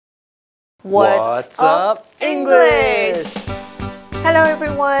What's up, English? Hello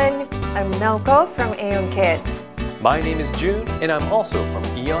everyone, I'm Naoko from Aeon Kids. My name is June and I'm also from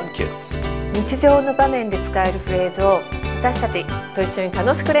Aeon Kids. 日常の場面で使えるフレーズを私たちと一緒に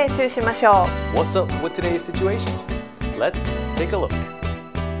楽しく練習しましょう。What's up with today's situation? Let's take a look.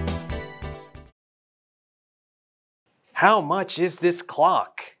 How much is this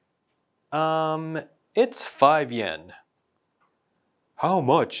clock? It's 5 yen. How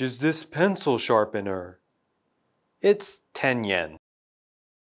much is this pencil sharpener? It's 10 yen.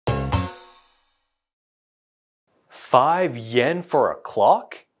 5 yen for a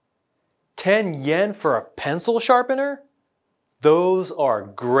clock? 10 yen for a pencil sharpener? Those are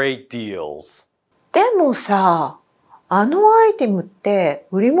great deals. でもさ、あのアイテムって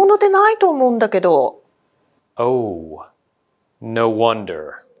売り物でないと思うんだけど。Oh, no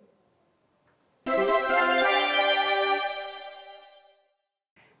wonder.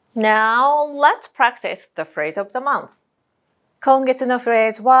 Now, let's practice the phrase of the month. 今月のフレ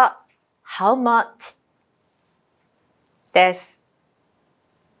ーズは How much? です。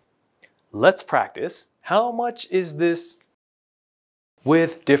Let's practice. How much is this?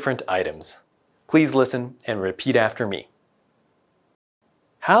 With different items. Please listen and repeat after me.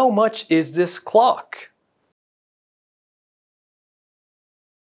 How much is this clock?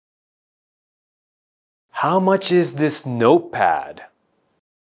 How much is this notepad?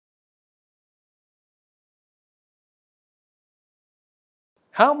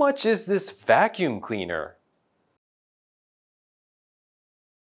 How much is this vacuum cleaner?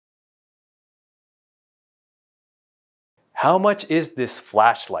 How much is this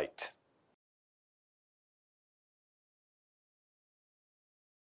flashlight?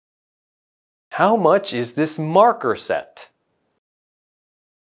 How much is this marker set?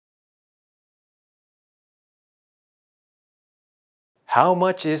 How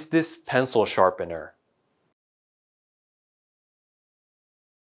much is this pencil sharpener?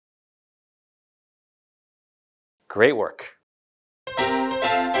 Great work.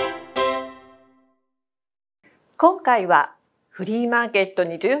 今回はフリーマーケット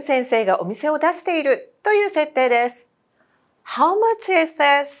にジュン先生がお店を出しているという設定です。How much is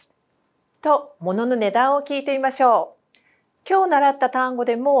this? と物の値段を聞いてみましょう。今日習った単語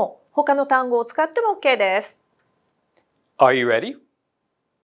でも他の単語を使っても OK です。Are you ready?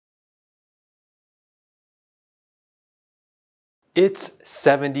 It's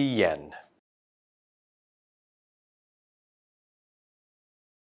 70 yen.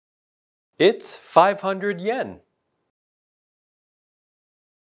 It's 500 yen.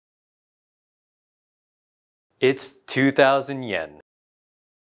 It's 2,000 yen.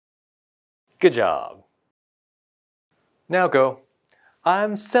 Good job. Now go.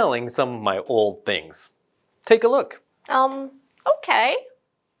 I'm selling some of my old things. Take a look. Okay.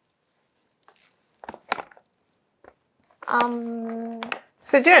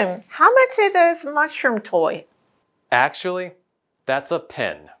 So June, how much is this mushroom toy? Actually, that's a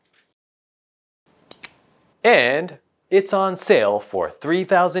pen. And it's on sale for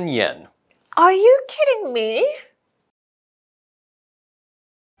 3,000 yen. Are you kidding me?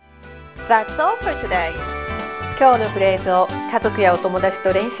 That's all for today. 今日のフレーズを家族やお友達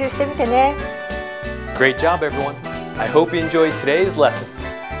と練習してみてね。Great job, everyone. I hope you enjoyed today's lesson.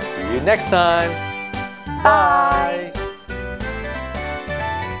 See you next time. Bye.